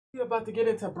We're about to get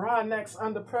into BRODNAX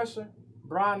Under Pressure.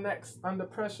 BRODNAX Under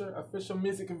Pressure, official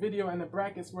music video in the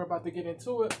brackets. We're about to get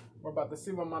into it. We're about to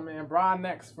see what my man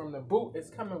BRODNAX from the boot is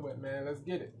coming with, man. Let's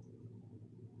get it.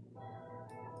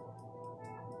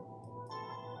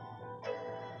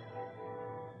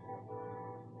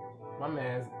 My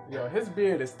man's, yo, his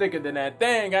beard is thicker than that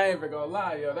thing. I ain't even gonna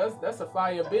lie, yo. That's a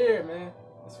fire beard, man.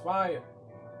 It's fire.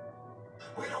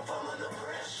 We don't fall under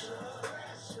pressure.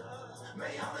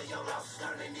 May all of your loss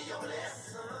turn into your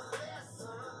lesson.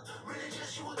 Really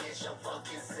just you against your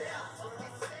fucking self.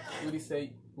 What did he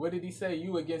say? What did he say?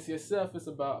 You against yourself. It's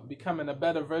about becoming a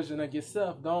better version of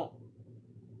yourself. Don't.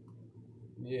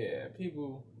 Yeah,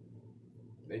 people.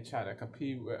 They try to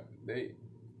compete with they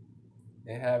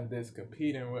have this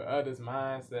competing with others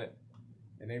mindset,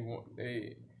 and they work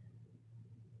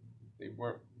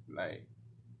like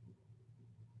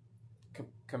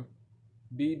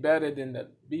be better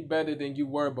than you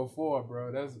were before,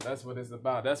 bro. That's what it's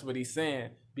about. That's what he's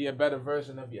saying. Be a better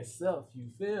version of yourself.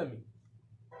 You feel me?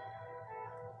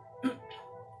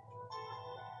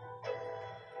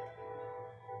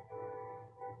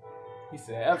 He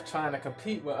said F trying to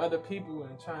compete with other people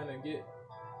and trying to get.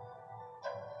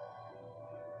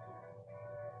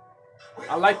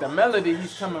 I like the melody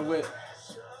he's coming with.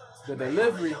 The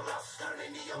delivery.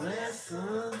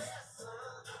 Lessons.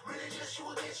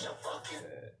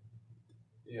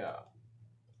 Yeah.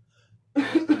 He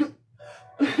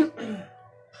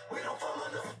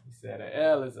said an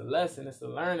L is a lesson. It's a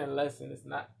learning lesson. It's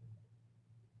not.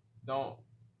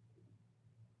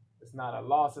 It's not a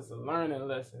loss. It's a learning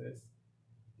lesson. It's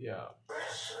yeah.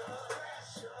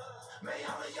 May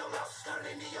all of your loss turn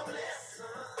into your lesson.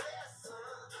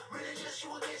 Really just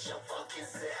you against your fucking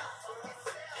self.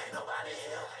 Ain't nobody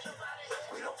help.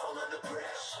 We don't fall under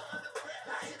pressure.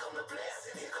 Now here come the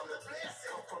blessing. Here come the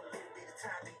blessing. Come from a little bit of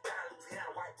time. Deep down,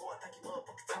 Louisiana, white boy. Thank you,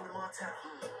 motherfucker. Tony Montana.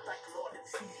 Like the Lord, let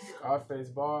me see here.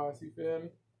 Scarface bars. You feel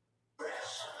me?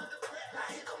 Pressure.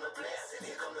 Now here come the blessing.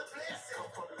 Here come the blessing.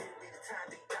 Come from a little bit of time.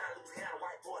 Deep down, Louisiana,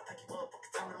 white boy. Thank you, motherfucker.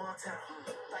 Tony Montana.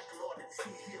 Like the Lord, let me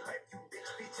see here. Like you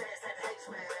bitch ass had the hate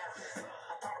man out.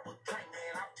 I thought it was drink,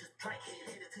 man. I'm just drink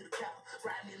head to the cap.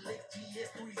 Ride me like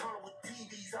GS 300 with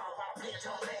TVs on while I pledge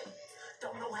on that.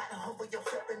 Don't know how to humble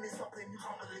yourself, and it's something you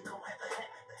humbly gon' have to have.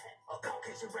 A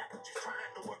Caucasian rapper just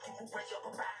trying to work you way up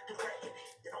about the dragon.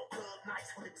 You know, club nights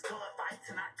when it was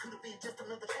gunfights, and I could have been just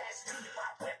another cash street.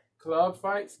 Club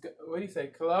fights? What do you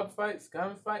say? Club fights?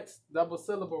 Gun fights? Double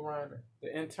syllable rhyming. The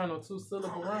internal 2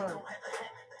 syllable rhyme.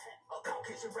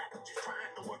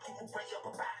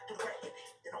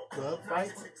 Club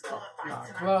fights? Nah,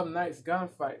 club nights,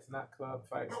 gunfights, not club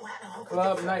fights.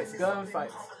 Club nights,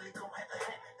 gunfights.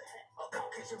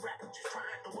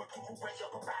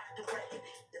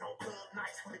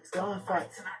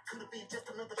 Gunfights.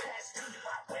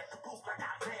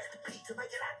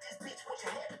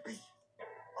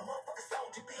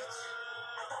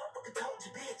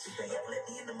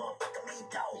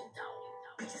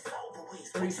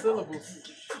 Three syllables.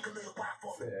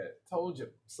 Said, told you,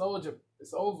 soldier,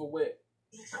 it's over with.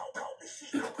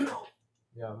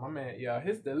 Yeah, my man, yeah,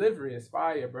 his delivery is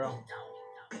fire, bro.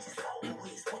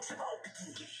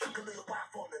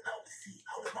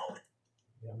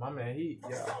 Yeah, my man,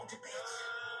 yeah,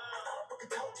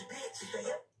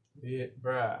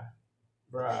 bruh.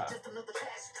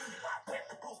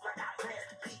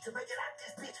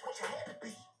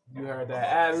 You heard that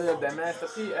ad-lib, that Master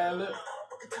P ad-lib?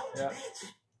 Yeah.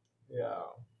 Yeah.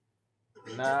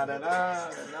 Na na na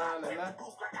na na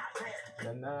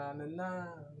na na na na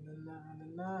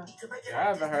na. Yeah, I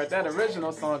haven't heard that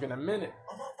original song in a minute.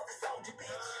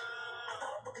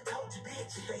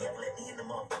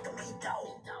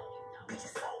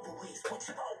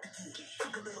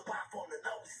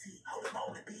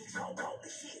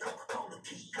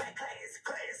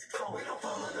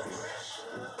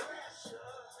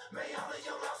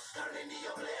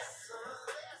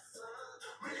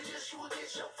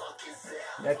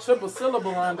 That triple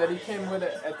syllable line that he came with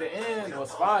at the end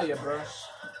was fire, bro.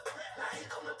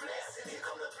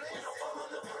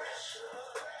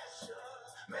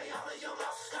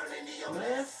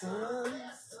 Lessons.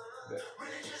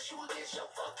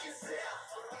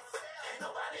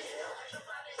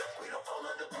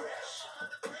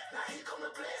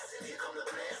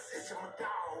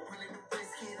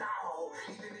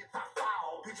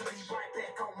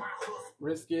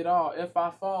 Risk it all. If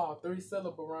I fall, 3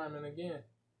 syllable rhyming again.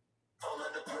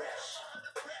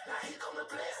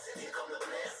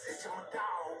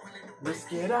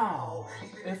 Risk it all.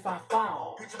 If I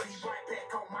fall.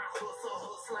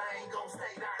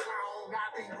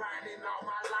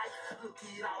 Look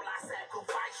at all I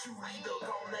sacrifice. You either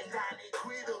gon' lay down and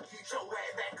quit or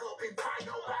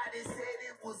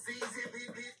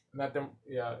Nothing,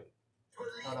 yeah.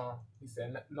 Hold on. He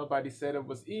said nobody said it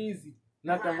was easy.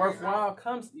 Nothing worthwhile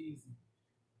comes easy.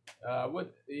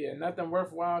 Nothing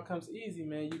worthwhile comes easy,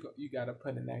 man. You gotta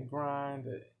put in that grind,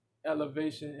 the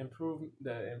elevation,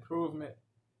 improvement,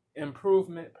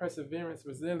 perseverance,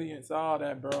 resilience, all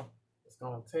that, bro. It's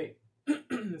gonna take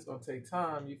it's gonna take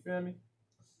time, you feel me?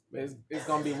 But it's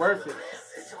gonna be worth it.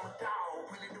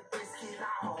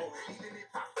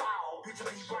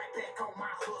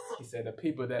 He said the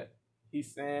people that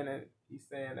he's saying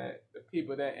that the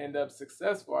people that end up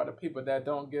successful are the people that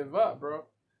don't give up, bro.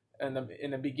 And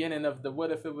in the beginning of the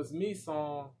 "What If It Was Me"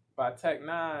 song by Tech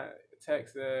Nine, Tech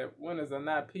said, "Winners are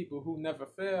not people who never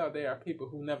fail; they are people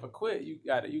who never quit." You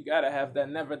gotta have that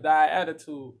never die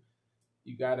attitude.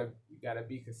 You gotta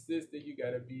be consistent. You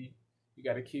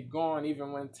gotta keep going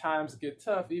even when times get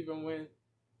tough. Even when,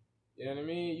 you know what I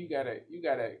mean. You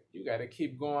gotta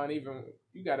keep going. Even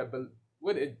you gotta.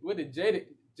 What did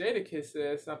Jadakiss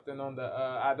said something on the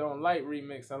 "I Don't Like"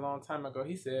 remix a long time ago.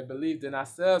 He said, "Believed in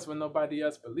ourselves when nobody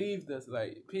else believed us."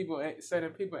 Like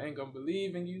certain people ain't gonna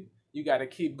believe in you. You gotta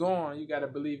keep going. You gotta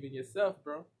believe in yourself,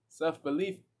 bro.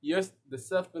 Self-belief.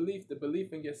 The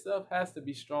belief in yourself has to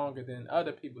be stronger than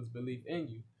other people's belief in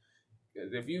you.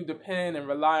 Because if you depend and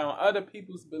rely on other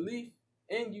people's belief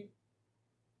in you,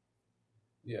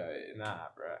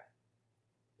 bro.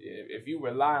 If you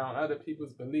rely on other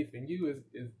people's belief in you, is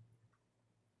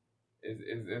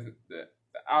the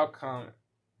outcome,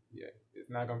 it's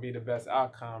not gonna be the best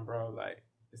outcome, bro. Like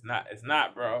it's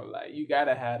not, bro. Like you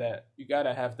gotta have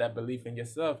that belief in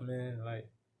yourself, man. Like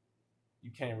you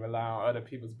can't rely on other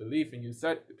people's belief in you.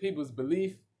 Certain people's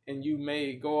belief in you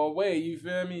may go away, you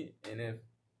feel me? And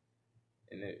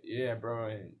bro,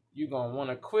 and you gonna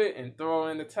wanna quit and throw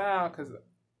in the towel cause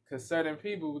certain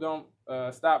people don't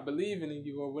stop believing in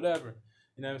you or whatever.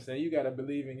 You know what I'm saying? You gotta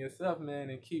believe in yourself, man,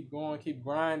 and keep going, keep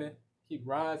grinding, keep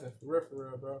rising for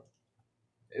real, bro.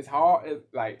 It's hard.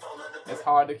 It's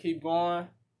hard to keep going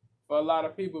for a lot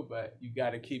of people, but you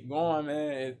gotta keep going,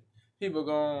 man. People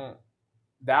gonna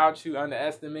doubt you,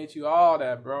 underestimate you, all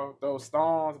that, bro. Those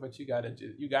storms, but you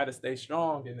gotta stay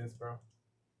strong in this, bro.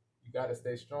 You gotta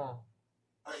stay strong.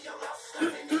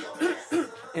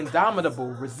 Indomitable,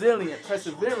 resilient,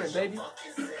 perseverant, baby.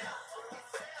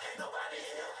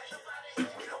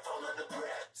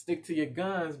 Stick to your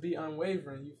guns, be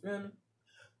unwavering, you feel me?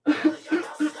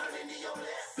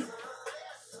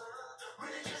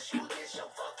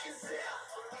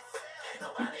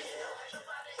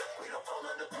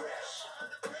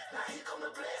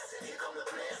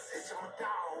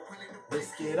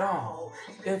 Risk it all.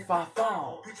 If I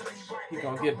fall, he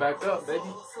gonna get back up, baby.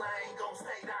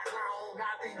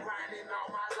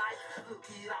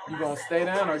 You gonna stay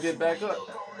down or get back up?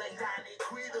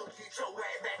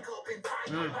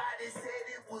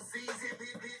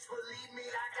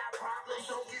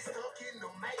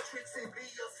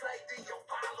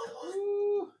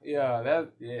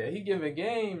 He giving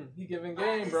game. He giving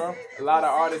game, bro. A lot of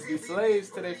artists be slaves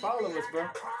to their followers, bro.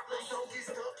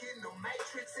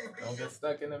 Don't get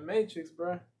stuck in the matrix,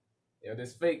 bro.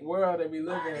 This fake world that we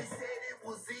live in.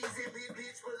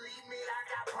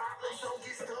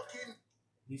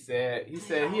 He said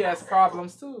he has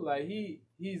problems too. Like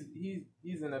he's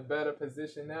in a better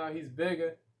position now. He's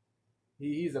bigger.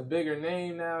 He's a bigger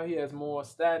name now. He has more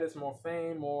status, more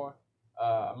fame, more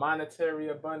monetary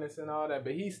abundance and all that.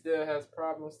 But he still has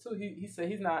problems too. He said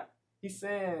he's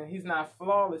saying he's not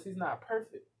flawless. He's not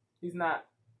perfect. He's not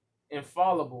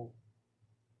infallible.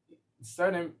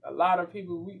 A lot of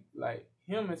people,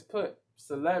 humans put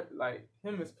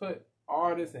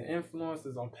artists and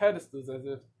influencers on pedestals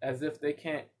as if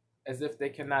they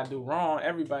cannot do wrong.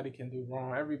 Everybody can do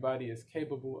wrong. Everybody is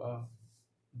capable of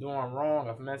doing wrong,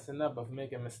 of messing up, of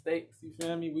making mistakes. You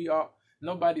feel me?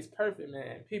 Nobody's perfect,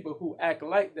 man. People who act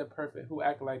like they're perfect, who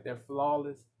act like they're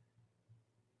flawless,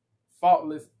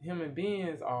 faultless human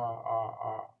beings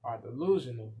are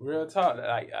delusional. Real talk.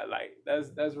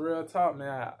 That's real talk,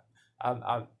 man.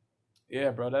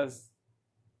 Bro.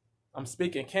 I'm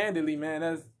speaking candidly,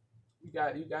 man. You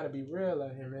gotta be real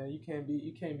out here, man. You can't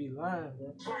be lying,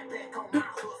 bro.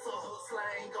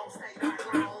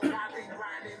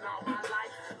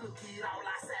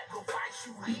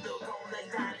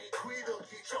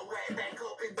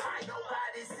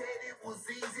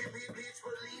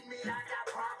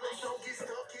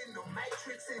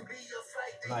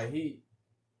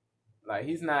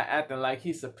 He's not acting like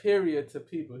he's superior to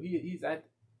people. He's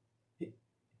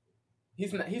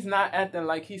not acting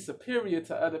like he's superior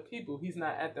to other people. He's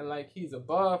not acting like he's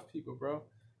above people, bro.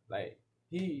 Like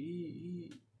he's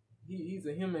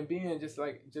a human being just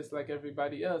like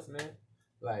everybody else, man.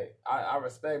 Like, I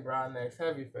respect BRODNAX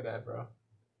heavy for that, bro.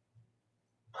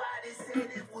 Body said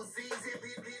it was easy,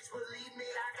 bitch, believe me,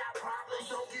 I got problems.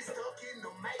 Don't get stuck in the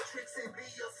matrix and be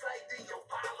a slave to your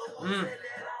followers. And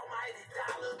that almighty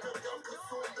dollar, them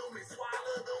consume them and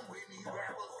swallow them. When these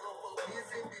rappers go for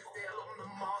busy, bitch, they're on the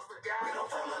monster guy. We don't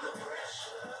fall under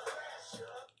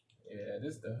pressure. Yeah,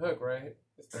 this the hook, right?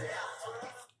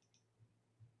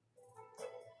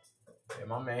 Yeah,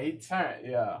 my man, he turned,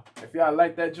 yeah. If y'all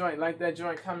like that joint,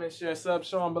 comment, share, sub,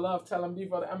 show him below. Tell him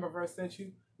Devo the Emberverse sent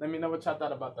you. Let me know what y'all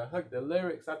thought about the hook, the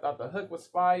lyrics. I thought the hook was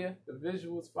fire. The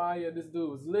visual was fire. This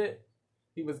dude was lit.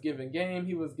 He was giving game.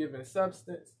 He was giving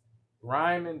substance.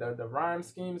 Rhyming. The rhyme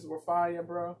schemes were fire,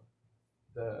 bro.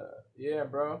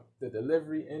 Bro. The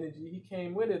delivery, energy. He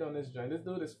came with it on this joint. This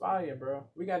dude is fire, bro.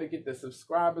 We got to get the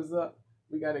subscribers up.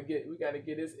 We gotta get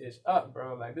his ish up,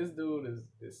 bro. Like, this dude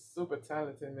is super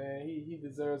talented, man. He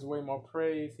deserves way more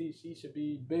praise. He should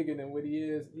be bigger than what he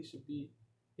is. He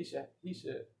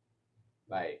should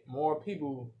like, more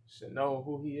people should know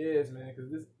who he is, man. Cause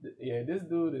this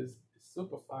dude is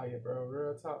super fire, bro.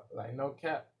 Real talk. Like, no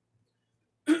cap.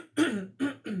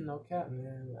 No cap,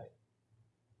 man. Like,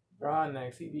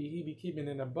 BRODNAX, he be keeping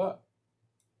it a buck.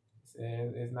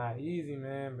 It's not easy,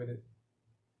 man, but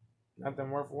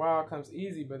nothing worthwhile comes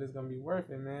easy, but it's gonna be worth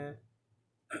it, man.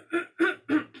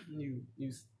 you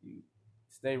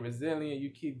stay resilient, you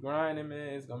keep grinding,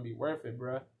 man. It's gonna be worth it,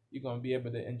 bro. You're gonna be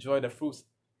able to enjoy the fruits,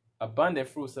 abundant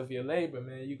fruits of your labor,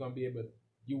 man. You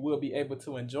will be able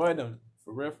to enjoy them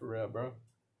for real, bro.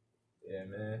 Yeah,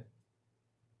 man.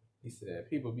 He said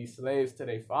people be slaves to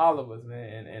their followers,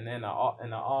 man, and the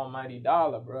almighty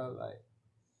dollar, bro. Like,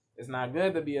 it's not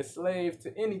good to be a slave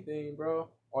to anything, bro.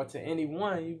 Or to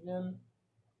anyone, you feel me?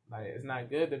 Like, it's not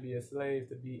good to be a slave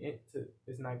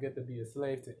it's not good to be a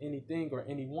slave to anything or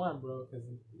anyone, bro. Cause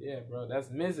yeah, bro, that's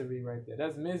misery right there.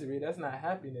 That's misery. That's not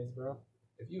happiness, bro.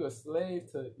 If you a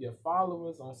slave to your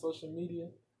followers on social media,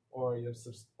 or your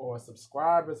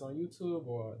subscribers on YouTube,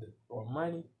 or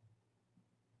money,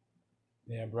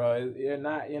 yeah, bro, you're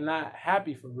not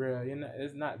happy for real.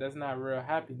 That's not real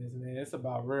happiness, man. It's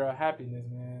about real happiness,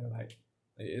 man. Like,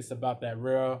 it's about that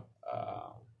real.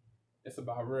 It's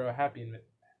about real happiness.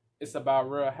 It's about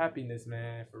real happiness,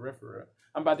 man. For real.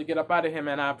 I'm about to get up out of here,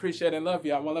 man. I appreciate and love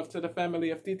you. I want love to the family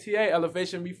of TTA.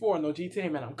 Elevation before, no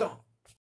GTA, man. I'm gone.